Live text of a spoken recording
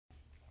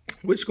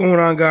What's going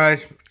on,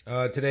 guys?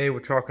 Today we're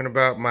talking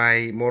about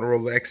my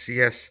Motorola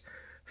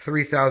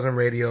xts3000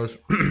 radios.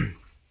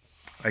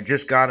 I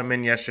just got them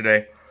in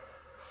yesterday.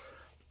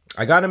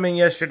 I got them in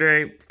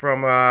yesterday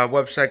from a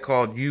website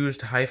called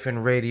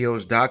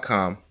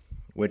used-radios.com,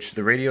 which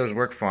the radios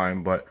work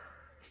fine, but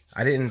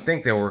I didn't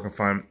think they were working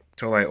fine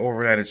until I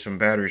overnighted some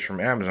batteries from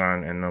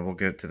Amazon, and we'll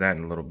get to that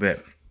in a little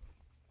bit.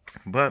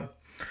 But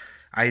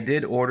I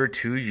did order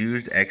two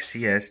used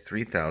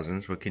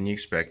xts3000s. What can you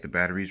expect? The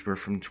batteries were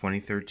from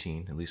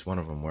 2013. At least one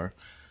of them were.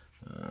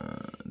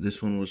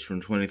 This one was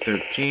from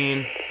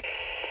 2013.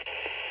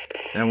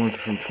 That one's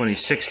from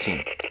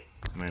 2016.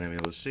 Might not be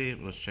able to see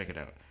it. Let's check it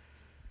out.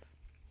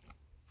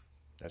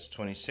 That's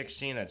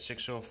 2016. That's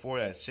 604.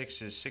 That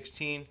 6 is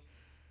 16.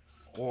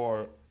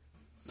 Or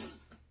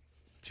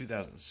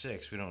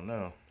 2006. We don't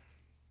know.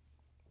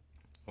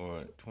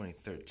 Or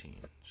 2013.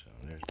 So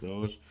there's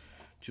those.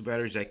 Two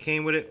batteries that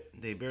came with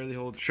it. They barely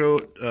hold true.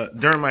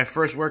 During my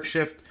first work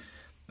shift,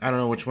 I don't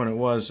know which one it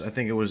was. I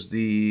think it was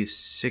the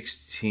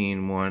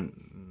 16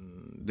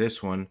 one.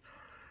 This one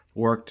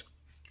worked.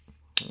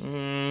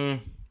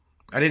 I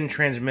didn't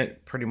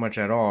transmit pretty much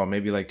at all.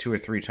 Maybe like 2 or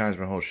 3 times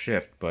my whole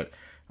shift. But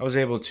I was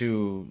able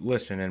to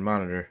listen and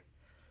monitor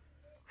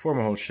for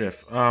my whole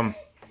shift. So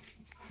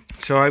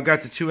I've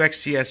got the two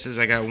XTSs.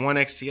 I got one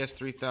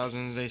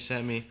XTS3000 they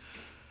sent me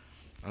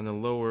on the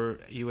lower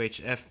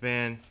UHF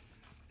band,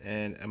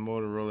 and a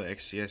Motorola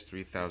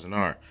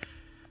XTS3000R.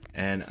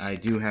 And I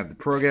do have the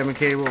programming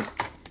cable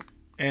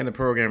and the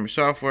programming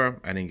software.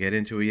 I didn't get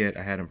into it yet.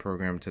 I had them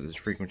programmed to the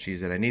frequencies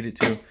that I needed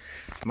to.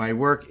 My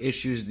work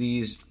issues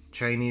these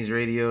Chinese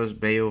radios,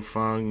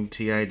 Baofeng,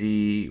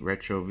 TID,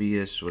 Retro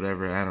Vias,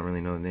 whatever. I don't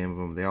really know the name of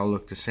them. They all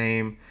look the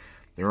same.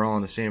 They're all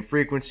on the same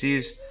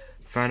frequencies.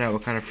 Find out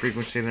what kind of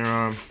frequency they're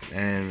on.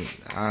 And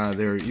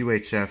they're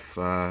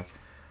UHF,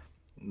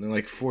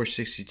 like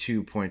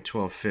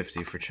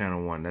 462.1250 for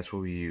channel 1. That's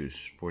what we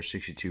use,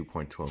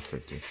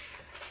 462.1250.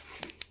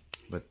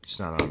 But it's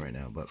not on right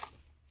now. But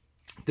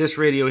this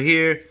radio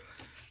here,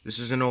 this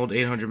is an old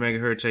 800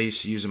 megahertz I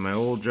used to use in my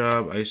old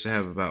job. I used to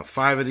have about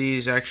 5 of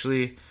these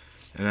actually,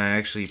 and I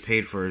actually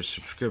paid for a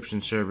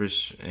subscription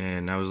service.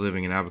 And I was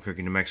living in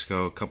Albuquerque, New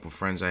Mexico. A couple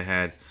friends I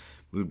had,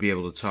 we would be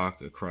able to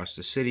talk across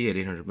the city at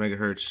 800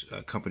 megahertz.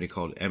 A company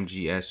called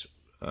MGS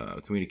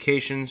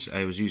Communications.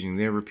 I was using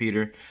their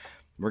repeater.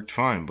 Worked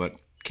fine, but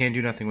can't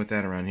do nothing with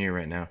that around here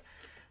right now.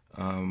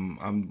 I'm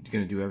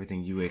going to do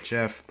everything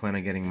UHF. Plan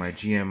on getting my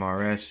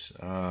GMRS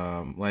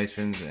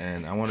license,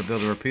 and I want to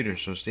build a repeater,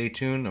 so stay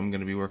tuned. I'm going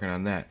to be working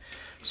on that.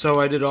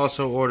 So I did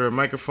also order a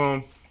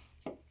microphone.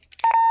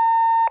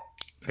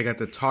 I got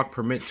the talk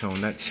permit tone.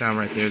 That sound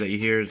right there that you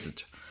hear is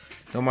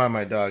don't mind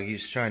my dog.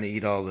 He's trying to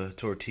eat all the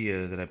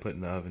tortilla that I put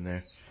in the oven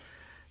there.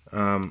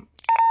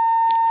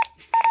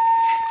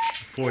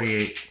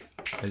 48,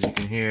 as you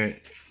can hear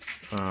it.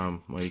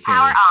 Well, you can't.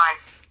 Power on.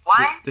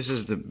 One. This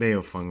is the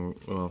Baofeng.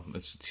 Well,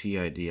 it's a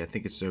TID. I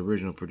think it's the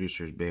original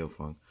producer's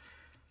Baofeng.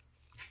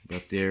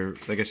 But they're,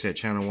 like I said,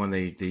 channel 1.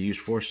 They use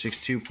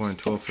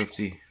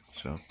 462.1250.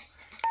 So.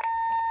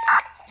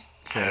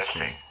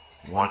 Testing.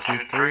 1, 2,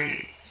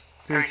 3.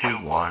 3, 2,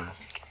 1.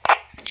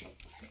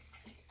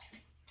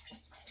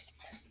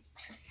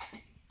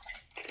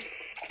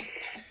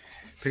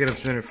 Picking up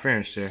some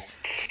interference there.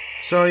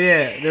 So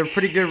yeah, they're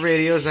pretty good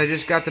radios. I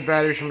just got the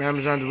batteries from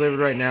Amazon delivered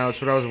right now.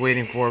 That's what I was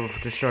waiting for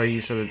to show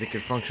you so that they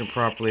could function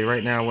properly.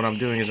 Right now what I'm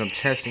doing is I'm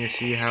testing to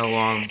see how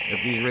long,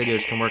 if these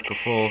radios can work a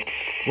full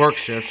work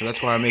shift. So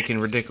that's why I'm making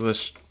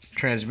ridiculous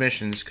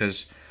transmissions,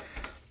 because,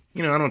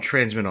 you know, I don't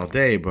transmit all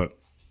day, but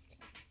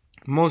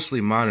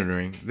mostly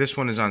monitoring. This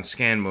one is on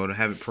scan mode. I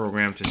have it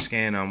programmed to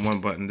scan on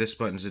one button. This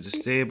button is a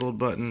disabled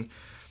button.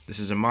 This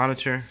is a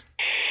monitor,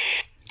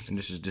 and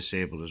this is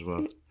disabled as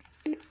well.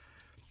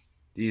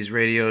 These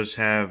radios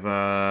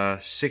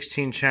have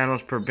 16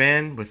 channels per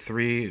band with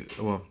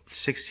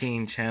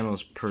 16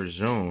 channels per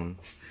zone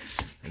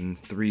and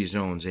 3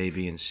 zones, A,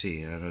 B, and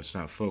C. I know it's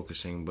not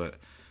focusing, but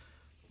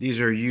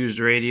these are used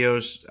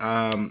radios.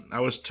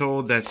 I was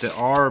told that the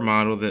R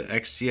model, the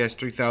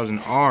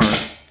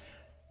XTS3000R,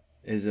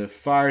 is a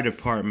fire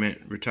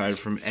department retired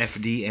from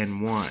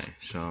FDNY.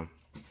 So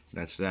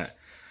that's that.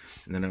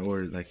 And then I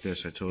ordered like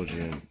this, I told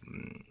you.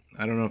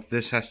 I don't know if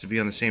this has to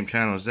be on the same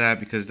channel as that,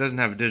 because it doesn't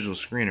have a digital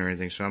screen or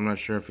anything, so I'm not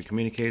sure if it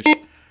communicates.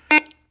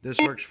 This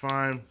works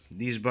fine.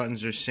 These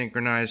buttons are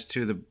synchronized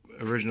to the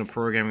original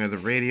programming of the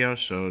radio,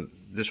 so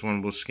this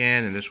one will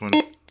scan and this one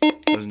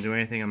doesn't do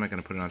anything. I'm not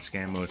going to put it on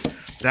scan mode.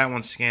 That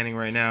one's scanning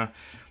right now.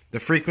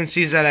 The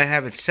frequencies that I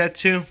have it set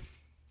to,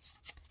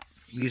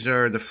 these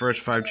are the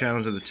first 5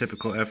 channels of the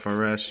typical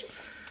FRS,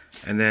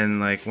 and then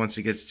like once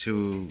it gets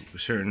to a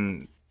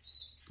certain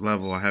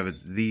level, I have it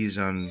these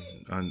on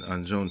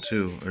zone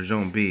 2 or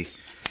zone B,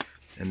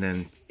 and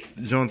then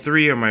zone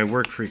 3 are my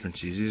work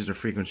frequencies. These are the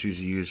frequencies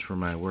I use for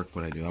my work.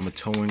 What I do, I'm a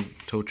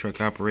tow truck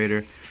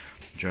operator,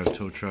 drive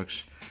tow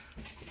trucks.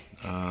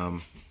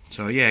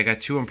 So yeah, I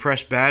got 2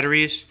 impressed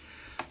batteries.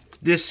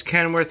 This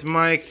Kenwood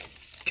mic,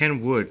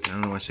 Kenwood, I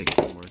don't know why I say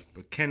Kenworth,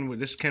 but Kenwood,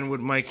 this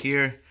Kenwood mic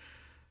here,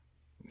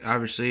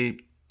 obviously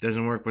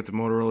Doesn't work with the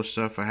Motorola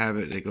stuff. I have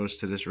it. It goes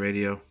to this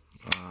radio.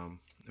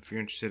 If you're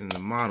interested in the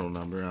model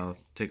number, I'll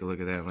take a look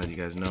at that and let you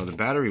guys know. The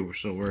battery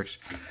still works.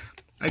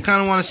 I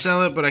kind of want to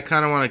sell it, but I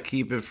kind of want to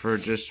keep it for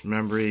just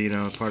memory, you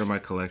know, part of my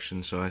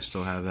collection, so I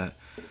still have that.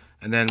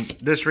 And then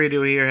this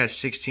radio here has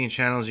 16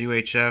 channels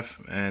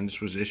UHF, and this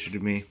was issued to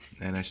me,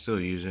 and I still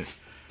use it.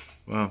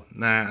 Well,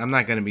 nah, I'm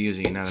not going to be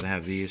using it now that I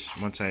have these.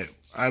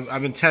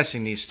 I've been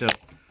testing these still.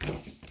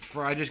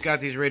 I just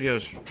got these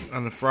radios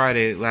on the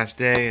Friday, last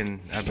day,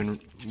 and I've been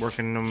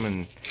working them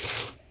and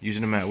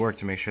using them at work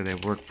to make sure they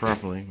work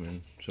properly,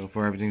 and so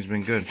far everything's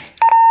been good.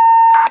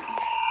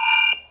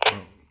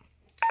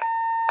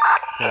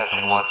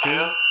 Testing 1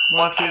 2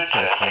 1 2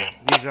 testing.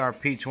 These are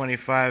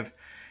P25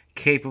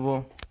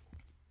 capable,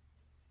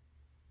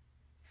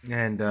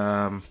 and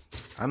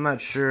I'm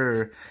not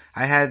sure.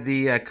 I had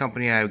the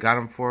company I got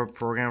them for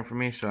programmed for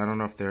me, so I don't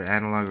know if they're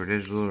analog or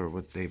digital or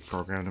what they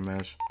programmed them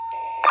as.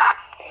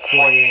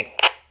 48.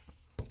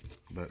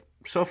 But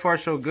so far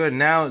so good.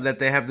 Now that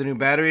they have the new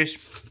batteries,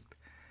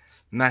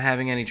 I'm not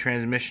having any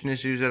transmission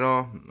issues at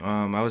all.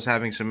 I was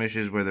having some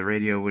issues where the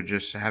radio would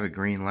just have a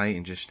green light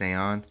and just stay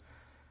on.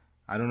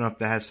 I don't know if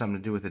that has something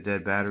to do with the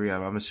dead battery.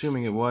 I'm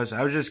assuming it was.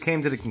 I just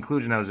came to the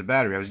conclusion that was a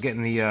battery. I was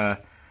getting the, I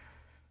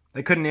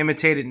couldn't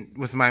imitate it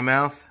with my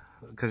mouth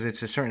because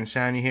it's a certain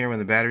sound you hear when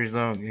the battery's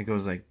low. It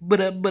goes like,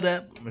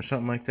 but-up, or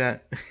something like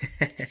that.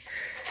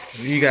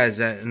 You guys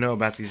that know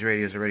about these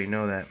radios already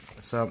know that.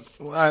 So,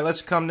 all right,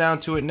 let's come down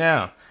to it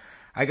now.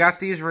 I got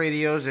these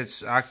radios.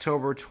 It's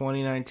October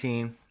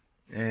 2019,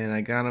 and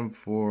I got them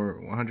for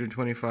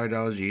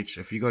 $125 each.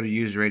 If you go to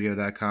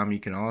useradio.com, you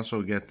can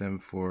also get them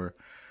for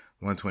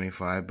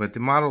 $125, but the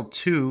Model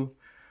 2,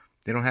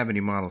 they don't have any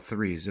Model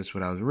 3s. That's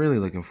what I was really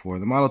looking for.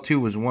 The Model 2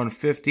 was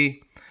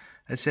 $150.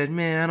 I said,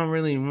 man, I don't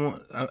really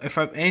want,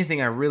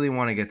 anything, I really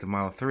want to get the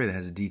Model 3 that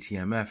has a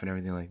DTMF and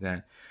everything like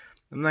that.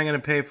 I'm not going to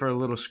pay for a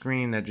little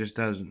screen that just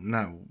does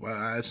not,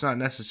 it's not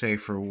necessary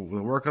for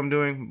the work I'm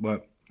doing,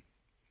 but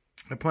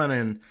I plan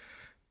on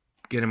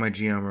getting my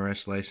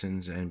gmrs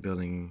license and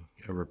building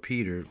a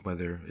repeater,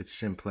 whether it's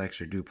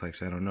simplex or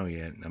duplex, I don't know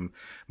yet. I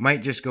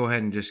might just go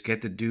ahead and just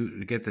get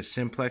the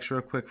simplex real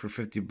quick for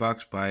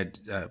 $50. Buy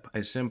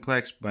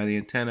simplex, buy the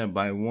antenna,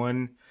 buy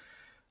one,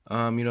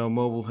 you know,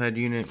 mobile head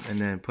unit, and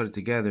then put it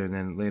together, and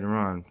then later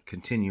on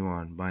continue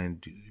on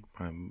buying,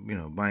 you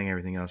know, buying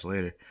everything else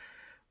later.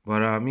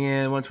 But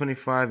yeah,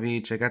 $125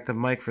 each. I got the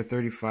mic for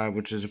 $35,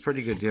 which is a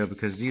pretty good deal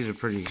because these are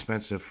pretty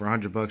expensive. For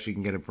 $100, you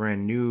can get a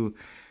brand new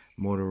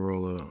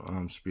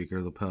Motorola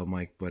speaker lapel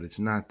mic, but it's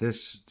not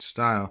this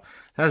style.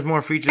 It has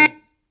more features.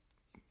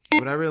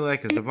 What I really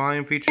like is the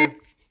volume feature.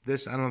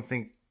 This I don't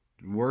think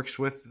works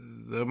with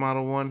the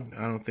Model 1.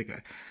 I don't think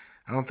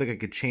I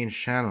could change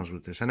channels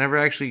with this. I never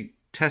actually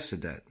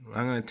tested that.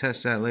 I'm gonna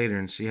test that later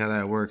and see how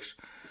that works.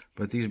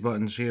 But these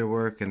buttons here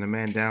work, and the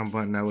man down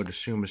button I would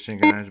assume is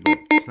synchronized, but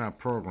it's not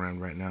programmed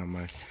right now in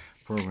my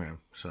program.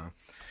 So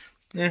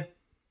yeah,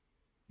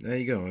 there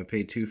you go. I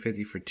paid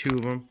 $250 for 2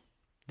 of them.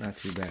 Not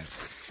too bad.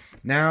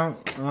 Now,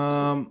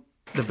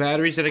 the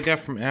batteries that I got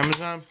from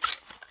Amazon,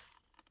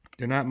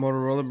 they're not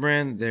Motorola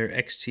brand. They're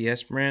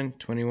XTS brand,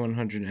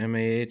 2100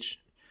 mAh.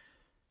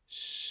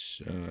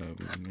 I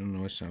don't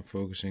know, it's not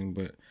focusing,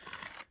 but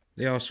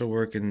they also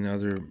work in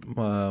other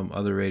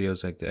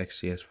radios like the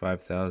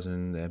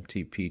xts3000, the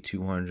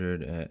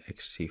MTP200,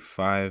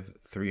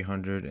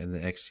 XT5300, and the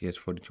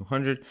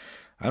XTS4200.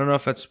 I don't know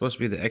if that's supposed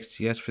to be the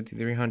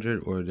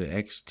XTS5300 or the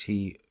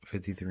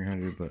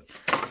XT5300, but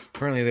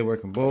apparently they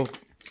work in both.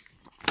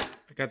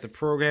 I got the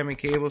programming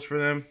cables for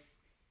them,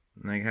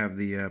 and I have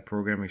the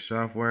programming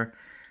software.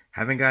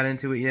 Haven't got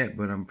into it yet,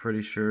 but I'm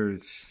pretty sure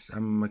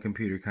I'm a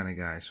computer kind of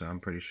guy, so I'm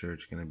pretty sure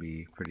it's going to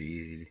be pretty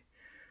easy.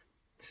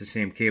 It's the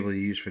same cable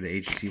you use for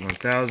the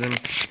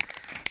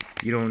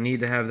HT1000. You don't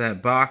need to have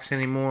that box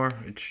anymore.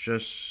 It's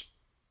just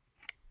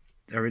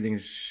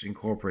everything's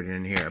incorporated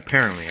in here.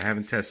 Apparently, I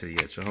haven't tested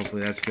it yet, so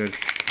hopefully that's good.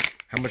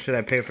 How much did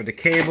I pay for the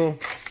cable?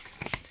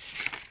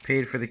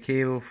 Paid for the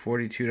cable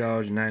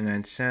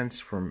 $42.99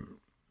 from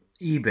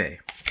eBay.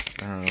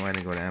 I don't know why I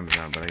didn't go to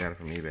Amazon, but I got it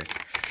from eBay.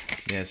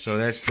 Yeah, so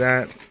that's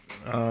that.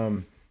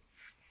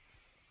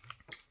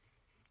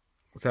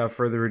 Without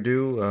further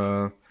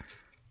ado,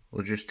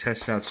 we'll just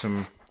test out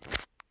some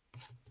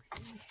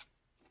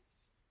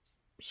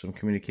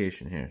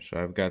communication here.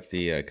 So I've got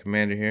the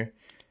commander here.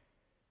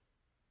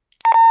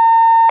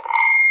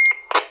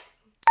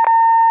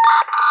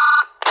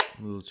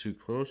 A little too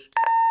close.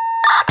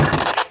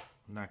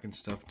 Knocking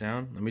stuff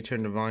down. Let me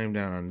turn the volume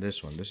down on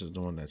this one. This is the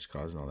one that's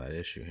causing all that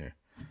issue here.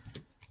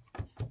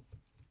 Let's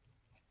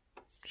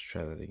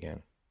try that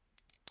again.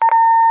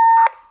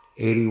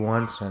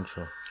 81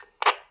 Central.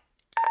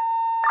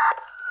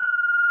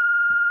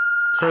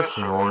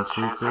 Testing 1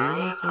 2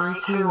 3 3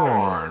 2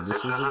 1.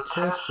 This is a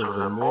test of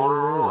the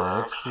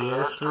Motorola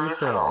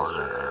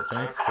xts3000.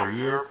 Thanks for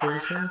your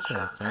patience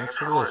and thanks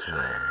for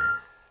listening.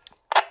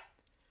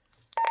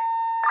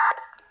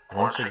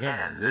 Once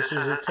again, this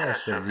is a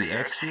test of the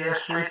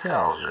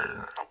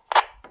XTS3000.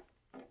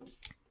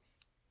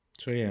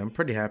 So yeah, I'm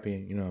pretty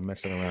happy, you know, I'm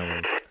messing around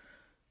with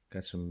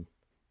Got something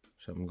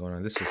going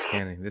on. This is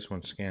scanning. This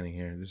one's scanning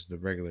here. This is the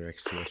regular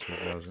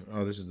xts3000.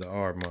 Oh, this is the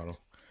R model.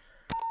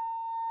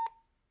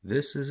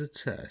 This is a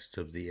test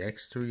of the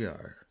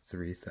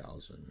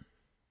X3R3000.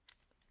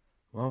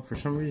 Well, for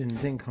some reason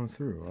it didn't come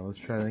through. Well, let's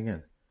try that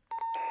again.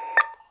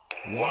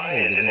 Why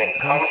didn't it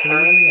come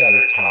through the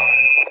other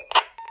time?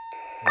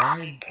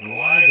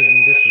 Why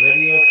didn't this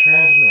radio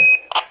transmit?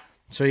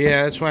 So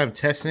yeah, that's why I'm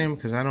testing them,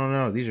 because I don't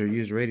know. These are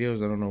used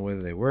radios. I don't know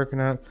whether they work or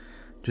not.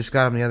 Just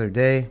got them the other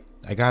day.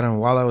 I got them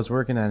while I was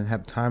working. I didn't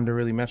have time to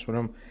really mess with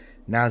them.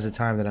 Now's the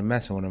time that I'm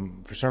messing with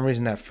them. For some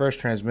reason, that first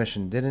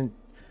transmission didn't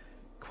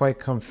quite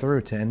come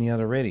through to any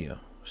other radio.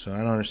 So I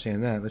don't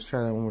understand that. Let's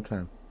try that one more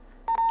time.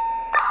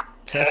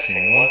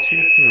 Testing 1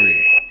 2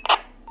 3.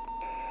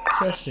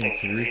 Testing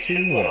 3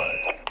 2 1.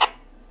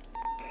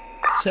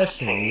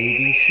 Testing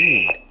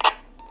ABC.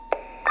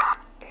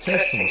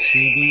 Testing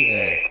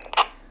CBA.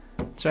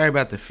 Sorry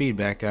about the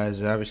feedback,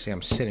 guys. Obviously,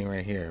 I'm sitting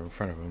right here in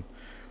front of him.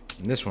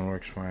 And this one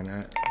works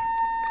fine.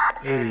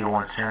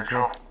 81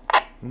 Central.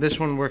 This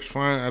one works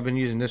fine. I've been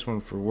using this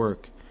one for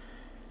work.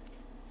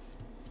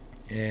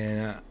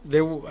 And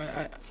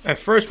at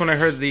first, when I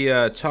heard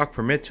the talk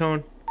permit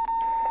tone,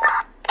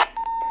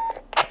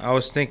 I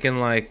was thinking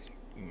like,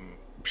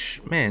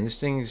 man, this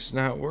thing's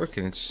not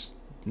working. It's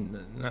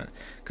not,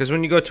 because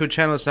when you go to a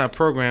channel that's not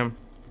programmed,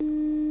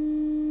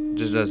 it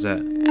just does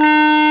that.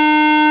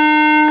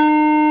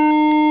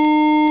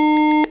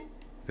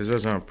 Because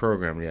those aren't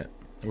programmed yet.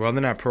 Well,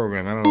 they're not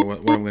programmed. I don't know what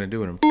I'm going to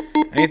do with them.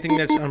 Anything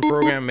that's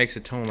unprogrammed makes a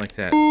tone like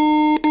that.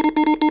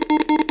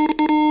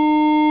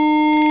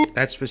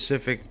 That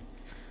specific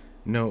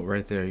note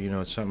right there, you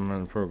know, it's something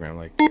unprogrammed.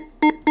 Like,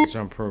 it's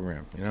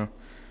unprogrammed, you know?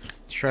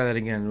 Let's try that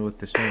again with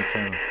the same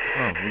channel.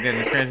 Oh, we're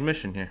getting a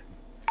transmission here.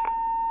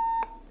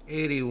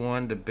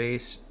 81 to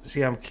base.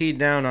 See, I'm keyed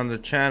down on the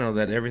channel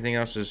that everything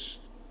else is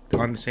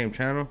on the same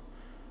channel.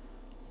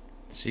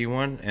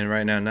 C1, and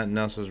right now nothing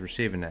else is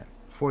receiving that.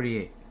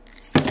 48.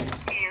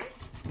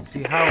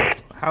 See,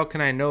 how can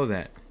I know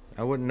that?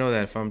 I wouldn't know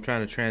that if I'm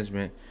trying to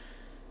transmit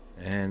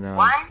and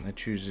I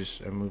choose this,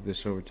 I move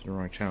this over to the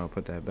wrong channel,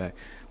 put that back.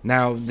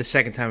 Now the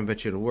second time I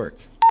bet you it'll work.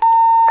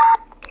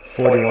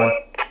 41.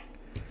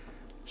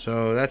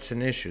 So that's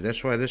an issue.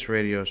 That's why this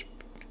radio is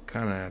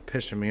kind of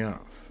pissing me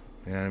off.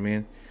 You know what I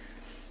mean?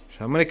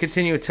 So I'm going to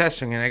continue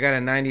testing, and I got a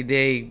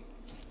 90-day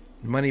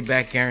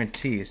money-back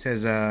guarantee. It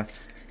says,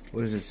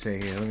 what does it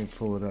say here? Let me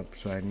pull it up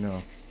so I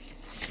know.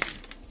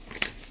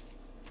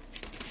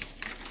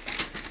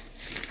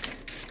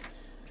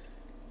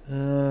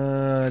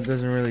 It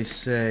doesn't really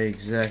say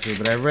exactly,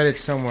 but I read it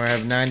somewhere. I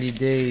have 90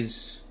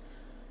 days.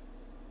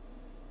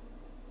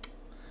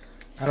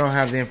 I don't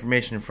have the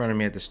information in front of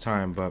me at this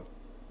time, but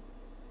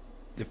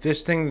if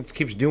this thing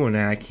keeps doing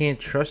that, I can't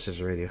trust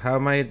this radio. How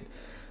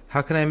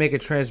can I make a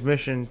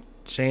transmission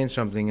saying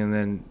something and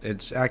then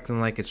it's acting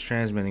like it's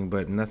transmitting,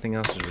 but nothing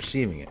else is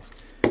receiving it?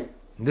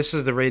 This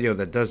is the radio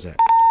that does that.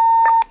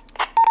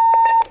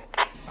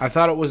 I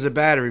thought it was the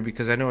battery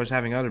because I know I was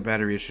having other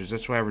battery issues.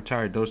 That's why I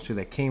retired those two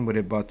that came with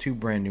it, bought two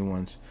brand new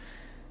ones.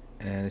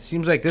 And it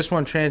seems like this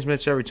one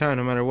transmits every time,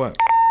 no matter what.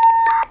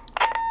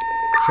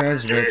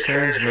 Transmit.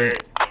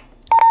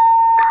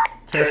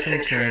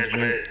 Testing,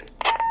 transmit.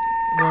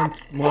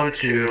 1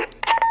 2.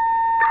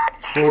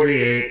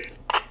 48.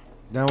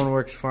 That one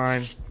works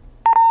fine.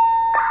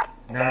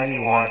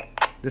 91.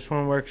 This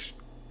one works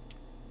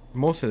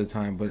most of the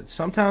time, but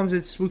sometimes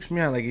it spooks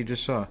me out like you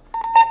just saw.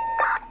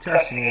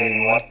 Testing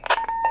 81.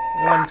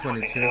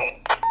 122.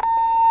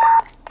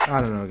 I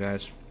don't know,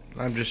 guys.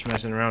 I'm just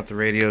messing around with the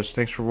radios.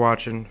 Thanks for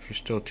watching, if you're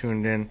still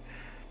tuned in,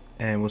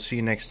 and we'll see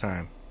you next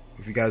time.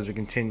 If you guys are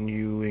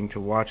continuing to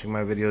watching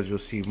my videos, you'll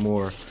see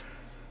more.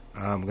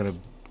 I'm gonna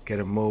get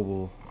a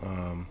mobile.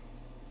 I'm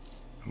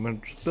gonna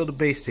build a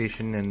base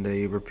station and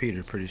a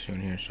repeater pretty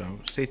soon here,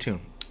 so stay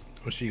tuned.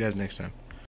 We'll see you guys next time.